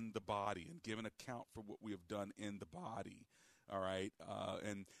well in the body and give an account for what we have done in the body. All right.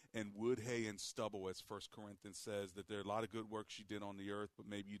 And wood, hay, and stubble, as 1 Corinthians says, that there are a lot of good works you did on the earth, but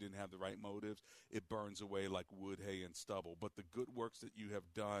maybe you didn't have the right motives. It burns away like wood, hay, and stubble. But the good works that you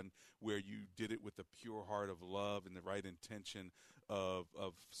have done where you did it with a pure heart of love and the right intention of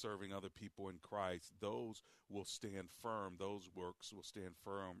serving other people in Christ, those will stand firm. Those works will stand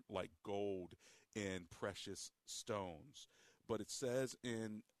firm like gold and precious stones. But it says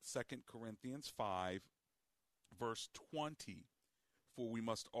in 2 Corinthians 5, verse 20, for we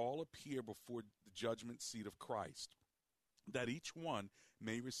must all appear before the judgment seat of Christ, that each one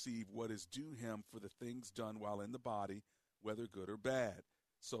may receive what is due him for the things done while in the body, whether good or bad.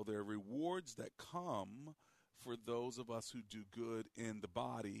 So there are rewards that come for those of us who do good in the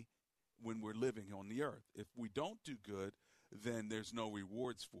body when we're living on the earth. If we don't do good, then there's no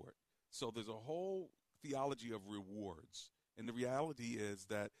rewards for it. So there's a whole theology of rewards. And the reality is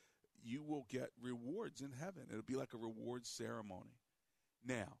that you will get rewards in heaven. It'll be like a reward ceremony.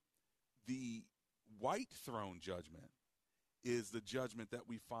 Now, the white throne judgment is the judgment that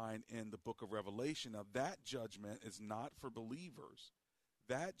we find in the book of Revelation. Now, that judgment is not for believers.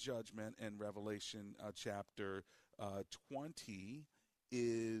 That judgment in Revelation chapter 20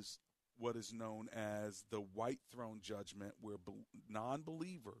 is what is known as the white throne judgment, where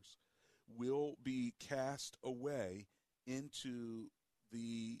non-believers will be cast away into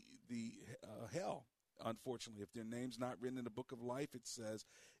the hell. Unfortunately, if their name's not written in the book of life, it says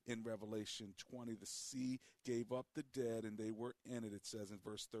in Revelation 20, the sea gave up the dead and they were in it. It says in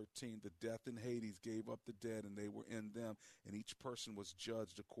verse 13, the death and Hades gave up the dead and they were in them, and each person was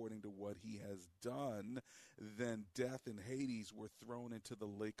judged according to what he has done. Then death and Hades were thrown into the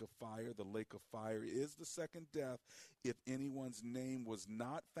lake of fire. The lake of fire is the second death. If anyone's name was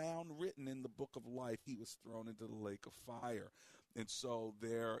not found written in the book of life, he was thrown into the lake of fire. And so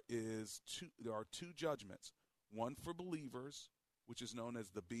there are two judgments, one for believers, which is known as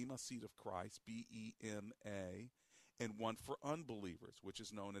the Bema seat of Christ, B-E-M-A, and one for unbelievers, which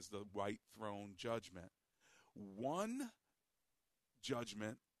is known as the white throne judgment. One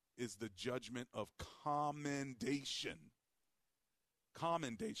judgment is the judgment of commendation.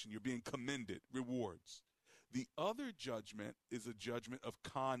 Commendation, you're being commended, rewards. The other judgment is a judgment of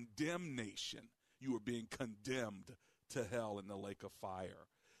condemnation. You are being condemned to hell in the lake of fire.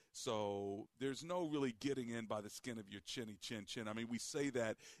 So there's no really getting in by the skin of your chinny chin chin. I mean, we say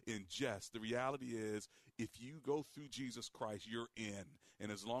that in jest. The reality is, if you go through Jesus Christ, you're in.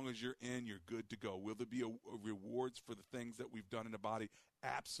 And as long as you're in, you're good to go. Will there be a rewards for the things that we've done in the body?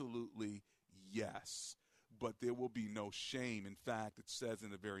 Absolutely, yes. But there will be no shame. In fact, it says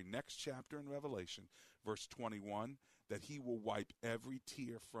in the very next chapter in Revelation, verse 21, that he will wipe every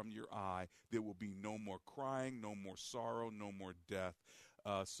tear from your eye. There will be no more crying, no more sorrow, no more death.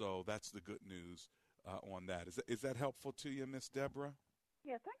 So that's the good news on that. Is that helpful to you, Miss Deborah?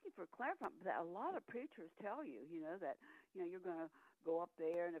 Yeah, thank you for clarifying. But a lot of preachers tell you, that, you're going to go up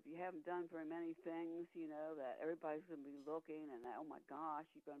there, and if you haven't done very many things, that everybody's going to be looking, and that, oh my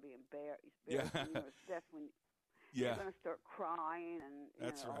gosh, you're going to be embarrassed. Yeah. Yeah. They're going to start crying and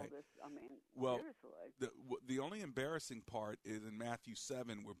That's all right. this. I mean, Well, seriously. the only embarrassing part is in Matthew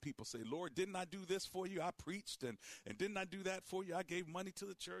 7 where people say, Lord, didn't I do this for you? I preached, and didn't I do that for you? I gave money to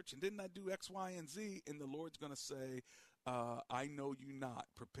the church, and didn't I do X, Y, and Z? And the Lord's going to say, I know you not.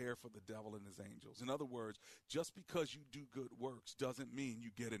 Prepare for the devil and his angels. In other words, just because you do good works doesn't mean you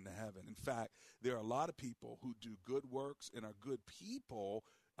get into heaven. In fact, there are a lot of people who do good works and are good people.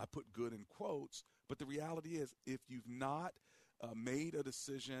 I put good in quotes. But the reality is, if you've not made a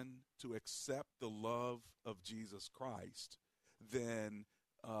decision to accept the love of Jesus Christ, then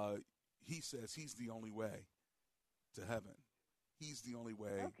he says he's the only way to heaven. He's the only way.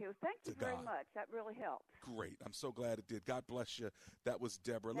 Okay, well, thank you very much. That really helped. Great. I'm so glad it did. God bless you. That was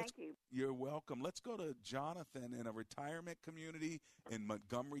Deborah. Thank you. You're welcome. Let's go to Jonathan in a retirement community in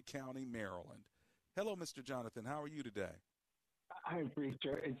Montgomery County, Maryland. Hello, Mr. Jonathan. How are you today? Hi,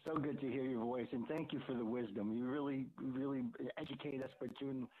 preacher. It's so good to hear your voice, and thank you for the wisdom. You really, really educate us, but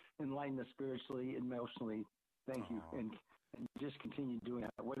you enlighten us spiritually, emotionally. Thank you, and just continue doing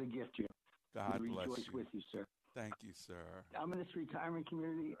that. What a gift you. God we bless rejoice you. with you, sir. Thank you, sir. I'm in this retirement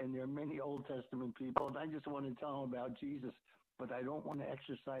community, and there are many Old Testament people, and I just want to tell them about Jesus, but I don't want to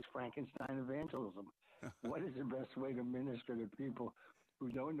exercise Frankenstein evangelism. What is the best way to minister to people who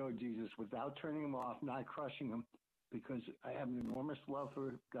don't know Jesus without turning them off, not crushing them? Because I have an enormous love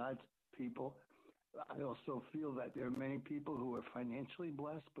for God's people. I also feel that there are many people who are financially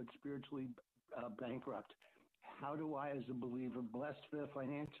blessed but spiritually bankrupt. How do I, as a believer, blessed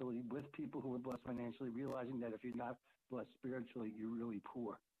financially with people who are blessed financially, realizing that if you're not blessed spiritually, you're really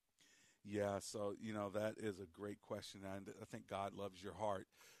poor? Yeah, so, that is a great question. And I think God loves your heart,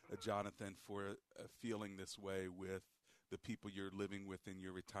 Jonathan, for feeling this way with the people you're living with in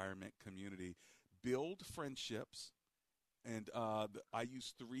your retirement community. Build friendships. And I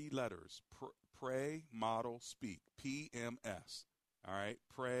use 3 letters, pray, model, speak, PMS. All right,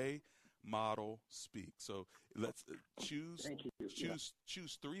 pray, model, speak. So let's choose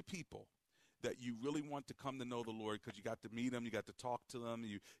 3 people that you really want to come to know the Lord, because you got to meet them, you got to talk to them,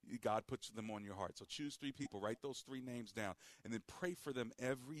 God puts them on your heart. So choose 3 people, write those 3 names down, and then pray for them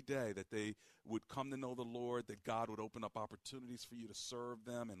every day that they would come to know the Lord, that God would open up opportunities for you to serve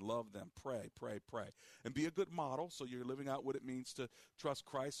them and love them. Pray, pray, pray. And be a good model, so you're living out what it means to trust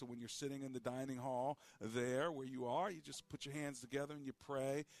Christ. So when you're sitting in the dining hall there where you are, you just put your hands together and you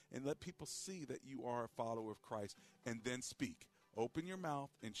pray and let people see that you are a follower of Christ, and then speak. Open your mouth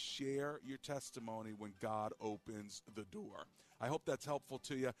and share your testimony when God opens the door. I hope that's helpful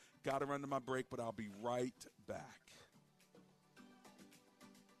to you. Got to run to my break, but I'll be right back.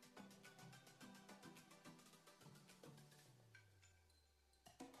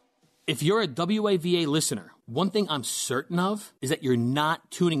 If you're a WAVA listener, one thing I'm certain of is that you're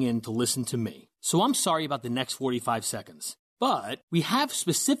not tuning in to listen to me. So I'm sorry about the next 45 seconds. But we have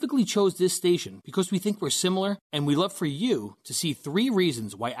specifically chose this station because we think we're similar, and we love for you to see 3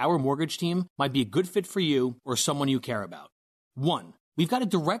 reasons why our mortgage team might be a good fit for you or someone you care about. 1, we've got a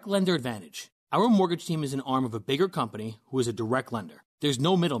direct lender advantage. Our mortgage team is an arm of a bigger company who is a direct lender. There's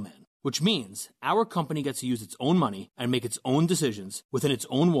no middleman, which means our company gets to use its own money and make its own decisions within its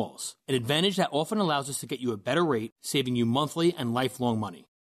own walls, an advantage that often allows us to get you a better rate, saving you monthly and lifelong money.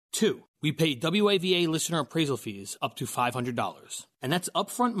 2, we pay WAVA listener appraisal fees up to $500. And that's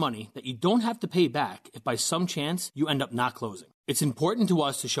upfront money that you don't have to pay back if by some chance you end up not closing. It's important to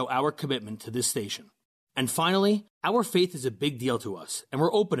us to show our commitment to this station. And finally, our faith is a big deal to us, and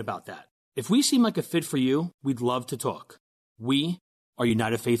we're open about that. If we seem like a fit for you, we'd love to talk. We are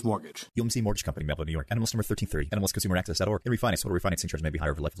United Faith Mortgage. UMC Mortgage Company, Melville, New York. NMLS number 1330. NMLSConsumerAccess.org. And refinance. Total refinancing charge may be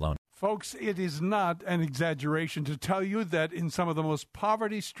higher for life loan. Folks, it is not an exaggeration to tell you that in some of the most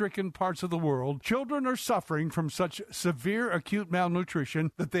poverty-stricken parts of the world, children are suffering from such severe acute malnutrition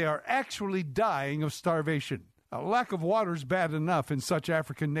that they are actually dying of starvation. A lack of water is bad enough in such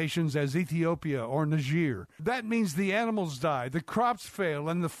African nations as Ethiopia or Niger. That means the animals die, the crops fail,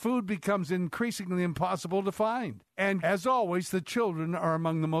 and the food becomes increasingly impossible to find. And as always, the children are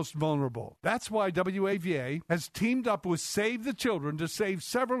among the most vulnerable. That's why WAVA has teamed up with Save the Children to save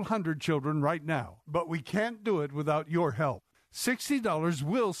several hundred children right now. But we can't do it without your help. $60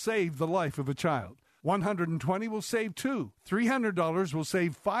 will save the life of a child. $120 will save 2. $300 will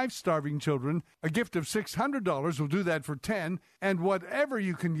save 5 starving children. A gift of $600 will do that for 10. And whatever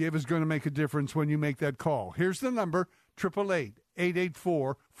you can give is going to make a difference when you make that call. Here's the number,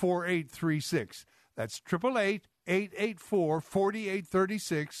 888-884-4836. That's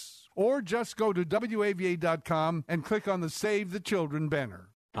 888-884-4836. Or just go to WAVA.com and click on the Save the Children banner.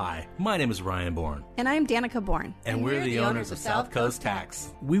 Hi, my name is Ryan Bourne. And I'm Danica Bourne. And we're the owners of South Coast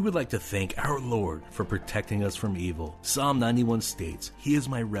Tax. We would like to thank our Lord for protecting us from evil. Psalm 91 states, He is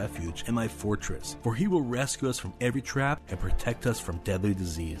my refuge and my fortress, for He will rescue us from every trap and protect us from deadly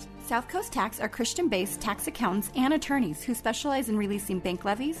disease. South Coast Tax are Christian-based tax accountants and attorneys who specialize in releasing bank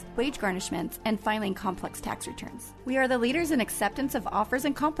levies, wage garnishments, and filing complex tax returns. We are the leaders in acceptance of offers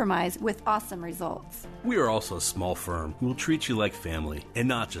and compromise with awesome results. We are also a small firm who will treat you like family and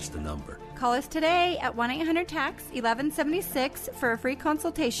not just a number. Call us today at 1-800-TAX-1176 for a free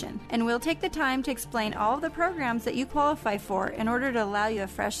consultation, and we'll take the time to explain all of the programs that you qualify for in order to allow you a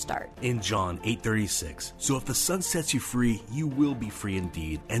fresh start. In John 8:36, so if the Son sets you free, you will be free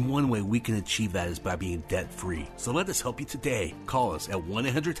indeed. And one way we can achieve that is by being debt-free. So let us help you today. Call us at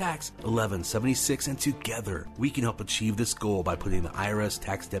 1-800-TAX-1176, and together we can help achieve this goal by putting the IRS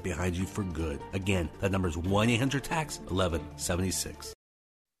tax debt behind you for good. Again, that number is 1-800-TAX-1176.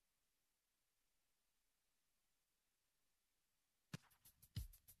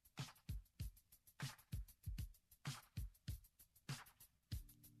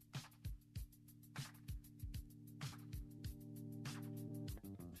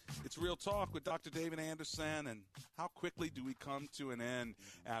 It's Real Talk with Dr. David Anderson, and how quickly do we come to an end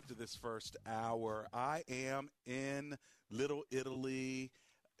after this first hour? I am in Little Italy,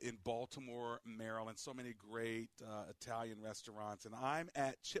 in Baltimore, Maryland. So many great Italian restaurants, and I'm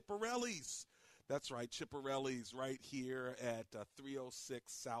at Chiparelli's. That's right, Chiparelli's right here at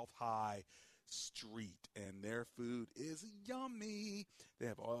 306 South High Street, and their food is yummy. They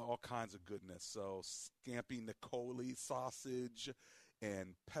have all kinds of goodness. So scampi Nicoli sausage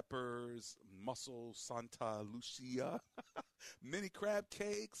and peppers, mussel Santa Lucia, mini crab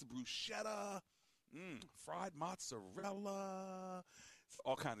cakes, bruschetta, fried mozzarella,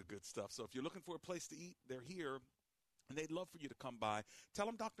 all kinds of good stuff. So if you're looking for a place to eat, they're here. And they'd love for you to come by. Tell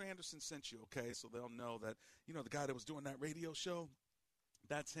them Dr. Anderson sent you, okay? So they'll know that, the guy that was doing that radio show,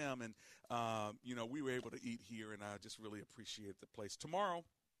 that's him. And, we were able to eat here, and I just really appreciate the place. Tomorrow,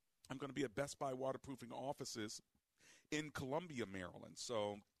 I'm going to be at Best Buy Waterproofing Offices in Columbia, Maryland.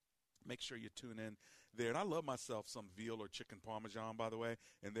 So make sure you tune in there. And I love myself some veal or chicken parmesan, by the way,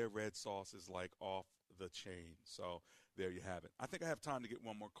 and their red sauce is like off the chain. So there you have it. I think I have time to get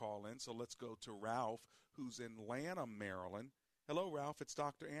one more call in, so let's go to Ralph, who's in Lanham, Maryland. Hello, Ralph. It's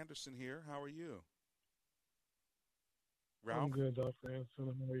Dr. Anderson here. How are you? Ralph? I'm good, Dr. Anderson.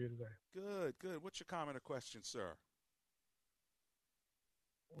 How are you today? Good, good. What's your comment or question, sir?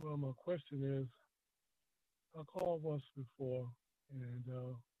 Well, my question is, I called once before, and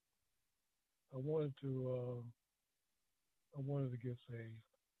I wanted to get saved.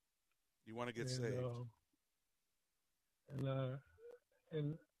 You want to get saved? I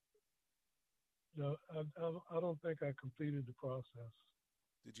don't think I completed the process.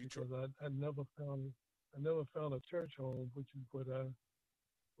 Did you? Because I never found a church home, which is what I'm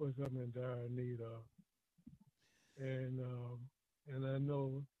in dire need of. And I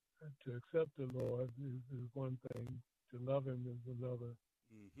know to accept the Lord is one thing, to love Him is another.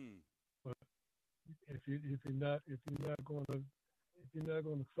 Mm-hmm. But if you're not going to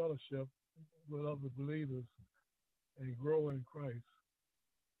fellowship with other believers and grow in Christ,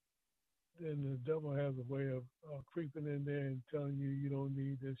 then the devil has a way of creeping in there and telling you you don't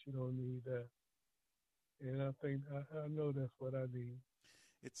need this, you don't need that. And I think I know that's what I need.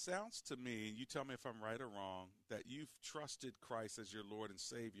 It sounds to me, you tell me if I'm right or wrong, that you've trusted Christ as your Lord and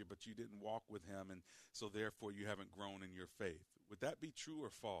Savior, but you didn't walk with Him, and so therefore you haven't grown in your faith. Would that be true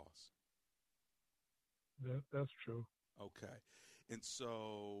or false? That's true. Okay. And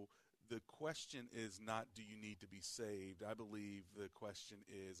so the question is not, do you need to be saved? I believe the question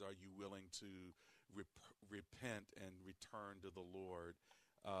is, are you willing to repent and return to the Lord?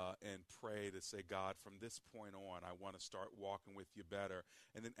 And pray to say, God, from this point on, I want to start walking with you better.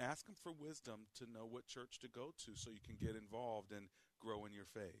 And then ask Him for wisdom to know what church to go to so you can get involved and grow in your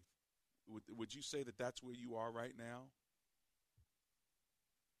faith. Would you say that that's where you are right now?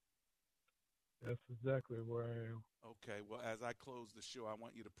 That's exactly where I am. Okay. Well, as I close the show, I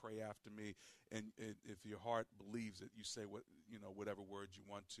want you to pray after me. And if your heart believes it, you say whatever words you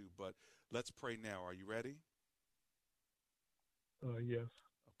want to. But let's pray now. Are you ready? Yes.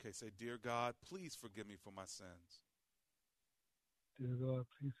 Okay, say, Dear God, please forgive me for my sins. Dear God,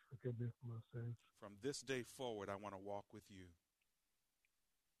 please forgive me for my sins. From this day forward, I want to walk with you.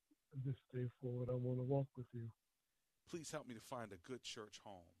 From this day forward, I want to walk with you. Please help me to find a good church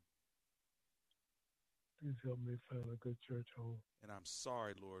home. Please help me find a good church home. And I'm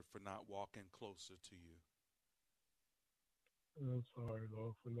sorry, Lord, for not walking closer to you. And I'm sorry,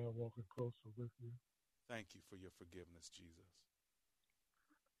 Lord, for not walking closer with you. Thank you for your forgiveness, Jesus.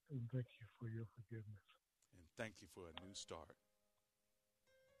 And thank you for your forgiveness. And thank you for a new start.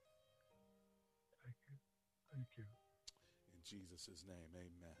 Thank you. Thank you. In Jesus' name,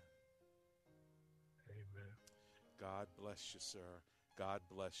 amen. Amen. God bless you, sir. God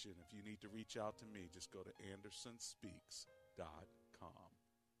bless you. And if you need to reach out to me, just go to AndersonSpeaks.com.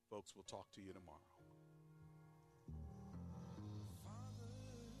 Folks, we'll talk to you tomorrow.